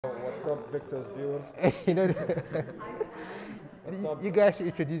What's up, Victor's viewer? you know, What's up? you guys should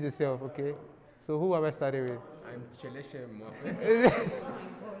introduce yourself, okay? So who am I starting with? I'm Cheleshe Mohamed.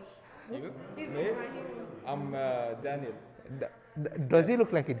 You? Me? I'm Daniel. Does he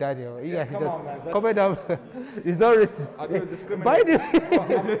look like a Daniel? You guys should come just on, man, that's- comment down. It's not racist. I don't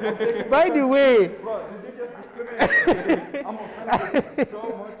discriminate. By the way, Bro, did you just discriminate? I'm offended so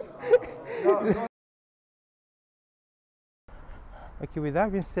much. okay, with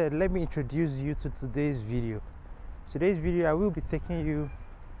that being said, let me introduce you to today's video. Today's video, I will be taking you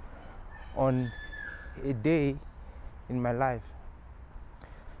on a day in my life.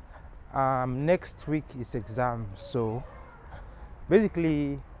 Next week is exam, so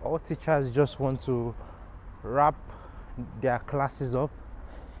basically all teachers just want to wrap their classes up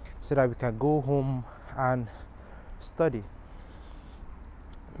so that we can go home and study.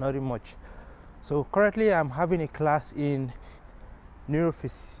 Nothing much. So currently I'm having a class in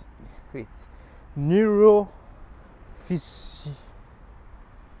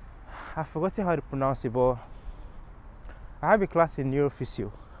I've forgotten how to pronounce it, but I have a class in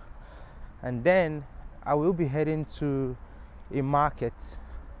neurophysio, and then I will be heading to a market,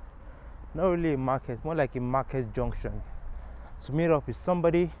 not really a market, more like a market junction, to meet up with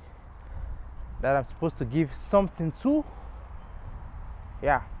somebody that I'm supposed to give something to.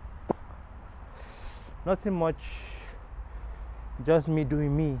 Yeah, nothing much, just me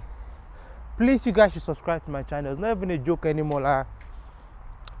doing me. Please, you guys should subscribe to my channel. It's not even a joke anymore.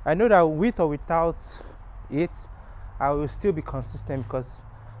 I know that with or without it, I will still be consistent because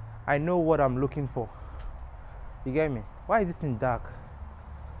I know what I'm looking for. You get me? Why is this in dark?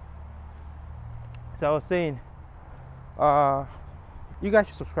 So I was saying, you guys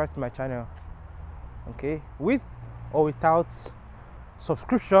should subscribe to my channel. Okay, with or without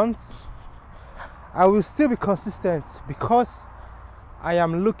subscriptions, I will still be consistent because I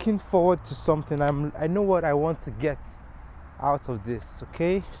am looking forward to something. I know what I want to get out of this.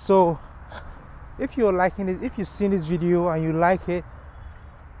 Okay, so if you're liking it, if you've seen this video and you like it,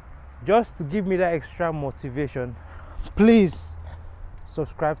 just to give me that extra motivation, please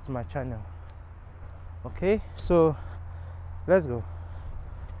subscribe to my channel. Okay, so let's go.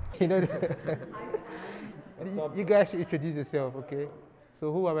 You know, you guys should introduce yourself. Okay,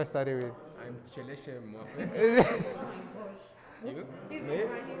 so who am I starting with? I'm Cheleshe Mohamed. You? Me?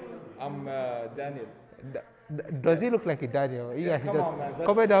 I'm Daniel. Does he look like a Daniel? You guys should come just on, man, that's-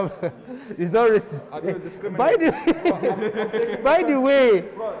 comment down. It's not racist. I don't discriminate. By the way,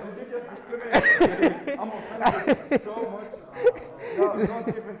 Bro, did you just discriminate? I'm offended so much. No, don't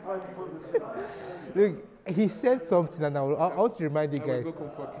even try to pull this shit out. look, he said something, and I want to remind you I will guys. go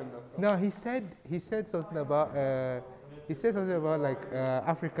comfort him now. No, he said something about like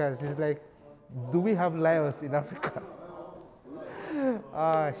Africans. He's like, do we have lions in Africa?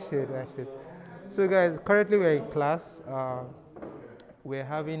 Shit. So guys, currently we're in class. We're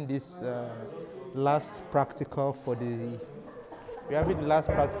having this last practical for the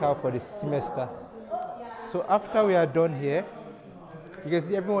semester. So after we are done here, you can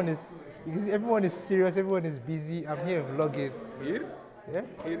see everyone is serious, everyone is busy. I'm here vlogging. Here? Yeah?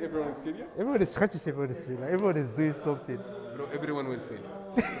 Here everyone is serious? Everyone is conscious, everyone is serious. Like, everyone is doing something. Bro, everyone will fail.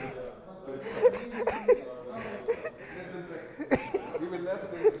 We will laugh.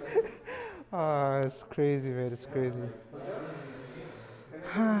 It's crazy, man. It's crazy.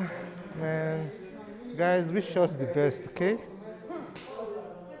 Man, guys, wish us the best, okay?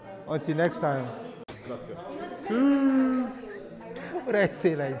 Until next time. Gracias. What do I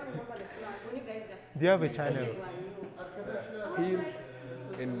say like this? Do you have a channel? Here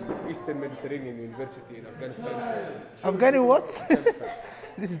in Eastern Mediterranean University in Afghanistan. Afghani what?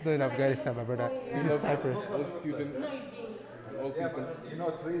 This is not in Afghanistan, my brother. This is Cyprus. All students, all people, You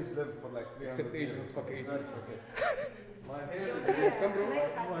know, trees live for like 300 except years. Asians, fuck Asians. Come bro.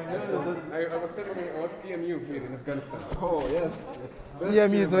 I was telling you about EMU here in Afghanistan. Oh, yes. Yeah,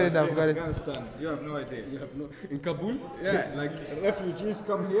 me is not in Afghanistan. You have no idea. You have no in Kabul? Yeah, like refugees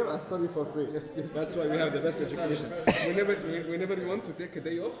come here and study for free. Yes. That's why we have the best education. Whenever you want to take a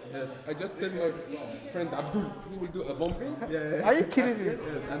day off, I just tell my friend Abdul, he will do a bombing. Yeah. Are you kidding me?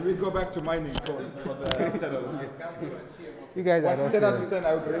 And we go back to mining for the terrorists. You guys are not 10 out of serious. 10,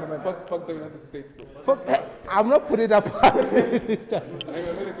 I would recommend. Fuck the United States, bro. Fuck, I'm not putting that part this time. I'm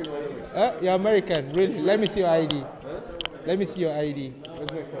American, by the way. You're American, really? Let me see your ID. Let me see your ID.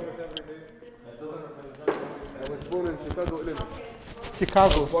 Where's my phone? I was born in Chicago, Illinois.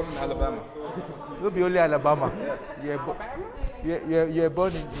 Chicago. Born in Alabama. You'll be only Alabama. You're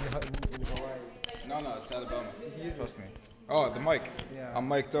born in Hawaii. No, it's Alabama. Trust me. Oh, the mic. Yeah. I'm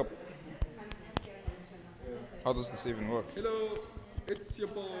mic'd up. How does this even work? Hello, It's your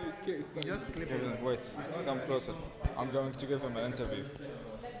boy Case. Wait, come closer. I'm going to give him an interview.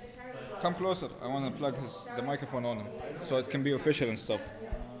 Come closer. I want to plug the microphone on him so it can be official and stuff.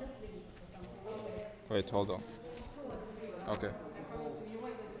 Wait, hold on. Okay.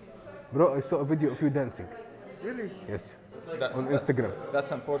 Bro, I saw a video of you dancing. Really? Yes. That- On that- Instagram.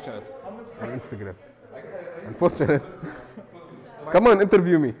 That's unfortunate. On Instagram. Unfortunate. Come on,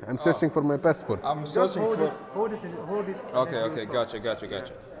 interview me. I'm searching for my passport. I'm Just searching hold for. it, hold it, hold it. and Okay, then okay, we'll talk. gotcha.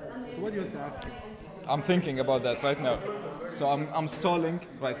 So what do you want to ask him? I'm thinking about that right now. So I'm stalling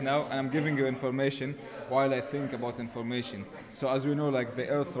right now and I'm giving you information while I think about information. So as we know, like the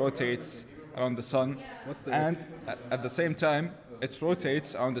earth rotates around the sun and at the same time it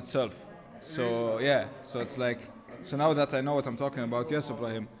rotates around itself. So yeah, so it's like, so now that I know what I'm talking about, yes,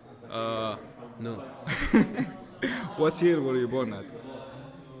 Ibrahim. No. What year were you born at?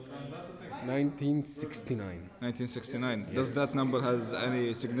 1969. 1969. Does that number has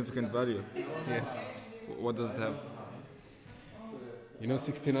any significant value? Yes. What does it have? You know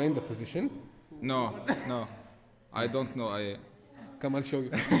 69, the position? No, no. I don't know. Come, I'll show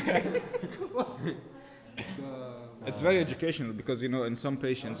you. It's very educational because, you know, in some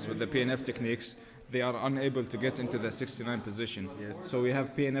patients with the PNF techniques, they are unable to get into the 69 position. Yes. So we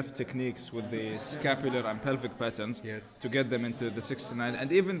have PNF techniques with the scapular and pelvic patterns Yes. to get them into the 69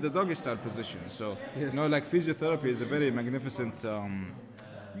 and even the doggy style position. So, Yes. you know, like physiotherapy is a very magnificent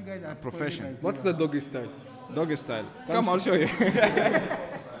You guys are profession. spoiling my What's the doggy style? Doggy style. Come, I'll show you.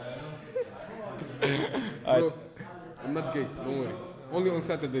 Bro, I'm not gay, don't worry. Only on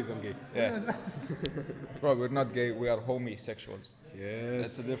Saturdays I'm gay. Yeah. Bro, we're not gay. We are homosexuals. Yes.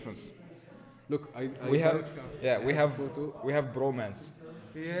 That's the difference. Look, I We have, photo. we have bromance.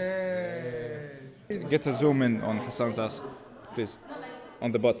 Yes. Get a zoom in on Hassan's ass, please.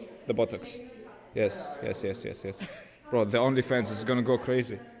 On the buttocks. Yes. Bro, the OnlyFans is gonna go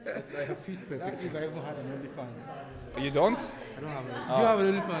crazy. Yes, I have feet Actually, I haven't had an OnlyFans. You don't? I don't have it. You have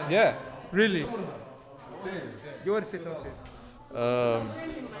an OnlyFans? Yeah. Really? You want to say something?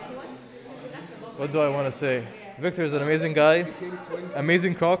 What do I want to say? Victor is an amazing guy.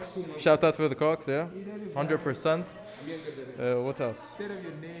 Amazing Crocs. Shout out for the Crocs, yeah. 100%. What else? Say your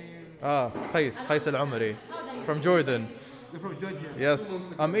name. Qais Al-Umari. From Jordan. You're from Georgia?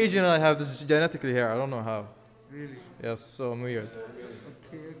 Yes. I'm Asian and I have this genetically here. I don't know how. Really? Yes, so I'm weird.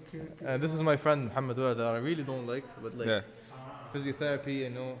 Okay. And this is my friend Muhammad Wad that I really don't like, but like Yeah. physiotherapy, you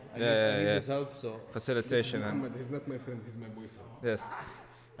know, I Yeah, need yeah. his help, so. Facilitation and Muhammad, he's not my friend, he's my boyfriend. yes.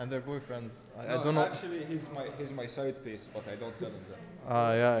 And they're boyfriends. I don't know. Actually, he's my side piece, but I don't tell him that.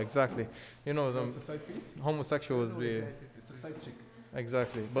 Yeah, exactly. You know, It's a side piece? homosexuals be. It's a side chick.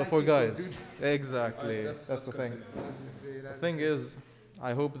 Exactly, but for guys. Exactly, that's the thing. The thing is,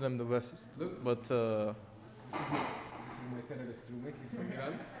 I hope them the best, but This is my terrorist roommate, he's from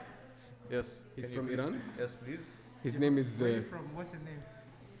Iran. yes. He's Can you from please- Iran. Yes, please. His name is... Where are you from? What's your name?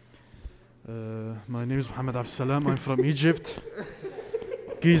 My name is Mohammed Absalam. I'm from Egypt,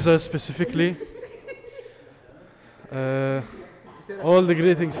 Giza specifically. All the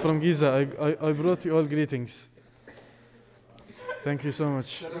greetings from Giza. I brought you all greetings. Thank you so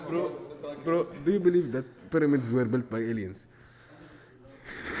much. Bro, do you believe that pyramids were built by aliens?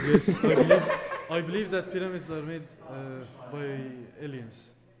 Yes, I believe that pyramids are made by aliens.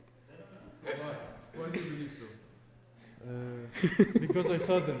 Why do you believe so? Because I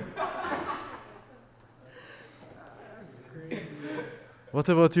saw them. What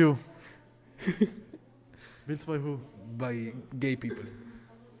about you? Built by who? By gay people.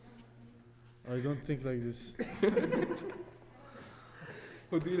 I don't think like this.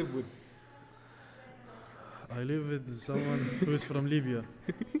 Who do you live with? I live with someone who is from Libya.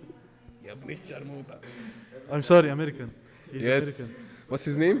 يا ابن الشرموطة. I'm sorry, American. He's Yes. American. What's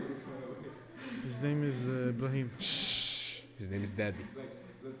his name? His name is Ibrahim. Shh. His name is Daddy.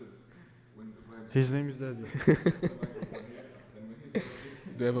 His name is Daddy. Do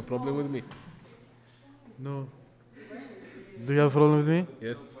you have a problem with me? No. Do you have a problem with me?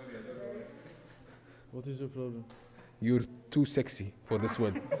 Yes. What is your problem? You're too sexy for this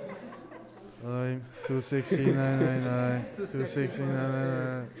one. I'm 26999.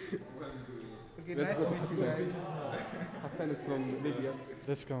 26999. Okay, Let's nice go to to meet you guys. Hassan is from Libya.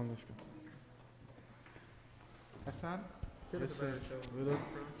 Let's go. Hassan? Tell us Yes, about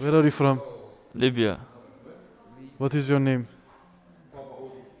yourself. Where are you from? ليبيا. What is your name?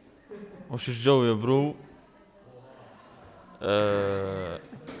 وش الجو يا برو؟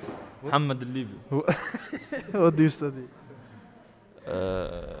 محمد الليبي. What do you study?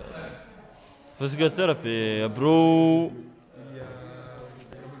 physiotherapy يا برو.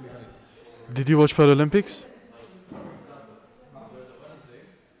 Did you watch Paralympics?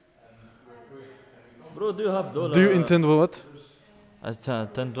 Bro, do you have dollar? Do you intend what?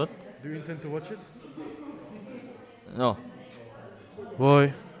 Attend what? Do you intend to watch it? No.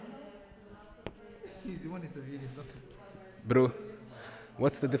 Why? Bro,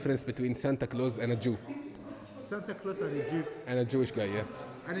 what's the difference between Santa Claus and a Jew? Santa Claus and a Jew. And a Jewish guy, yeah.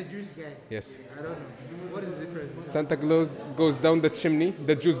 And a Jewish guy. Yes. I don't know. What is the difference? Santa Claus goes down the chimney,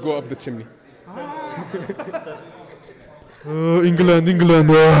 the Jews go up the chimney. England,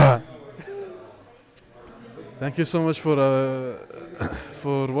 England. Thank you so much for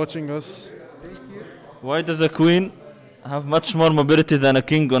watching us. Why does a queen have much more mobility than a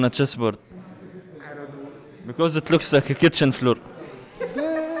king on a chessboard? I don't know. Because it looks like a kitchen floor.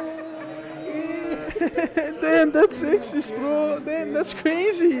 Damn, that's sexist, bro. Damn, that's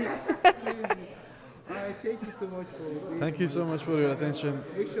crazy. Thank you so much for. Thank you so much for your attention.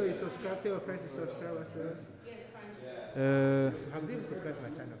 Make sure you subscribe. Tell your friends to subscribe as well. I'm going to subscribe to my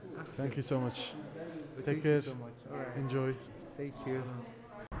channel. Thank you so much. Take Thank care. you so much. All right. Enjoy. Thank you.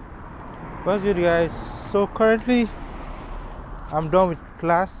 What's good, guys? So currently, I'm done with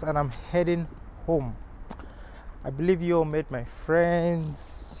class and I'm heading home. I believe you all met my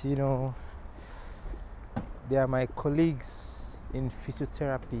friends. You know, they are my colleagues in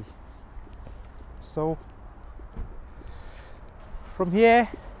physiotherapy. So from here,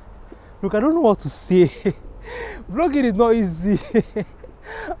 look, I don't know what to say. Vlogging is not easy.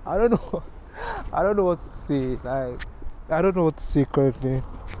 I don't know what to say. Like, I don't know what to say currently.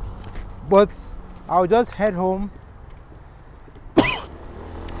 But I'll just head home,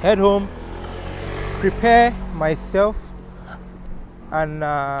 prepare myself, and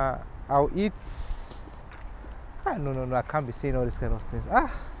I'll eat. No, I can't be saying all these kind of things. Nah,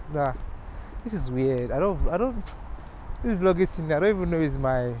 this is weird. I don't. This vlogging thing, I don't even know is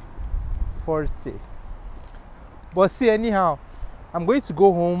my forte. But see, anyhow, I'm going to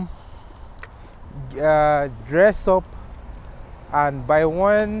go home, dress up, and by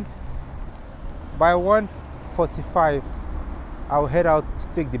 1:45 I'll head out to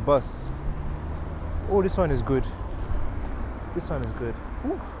take the bus. Oh, this one is good. This one is good.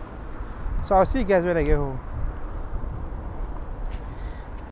 Ooh. So I'll see you guys when I get home.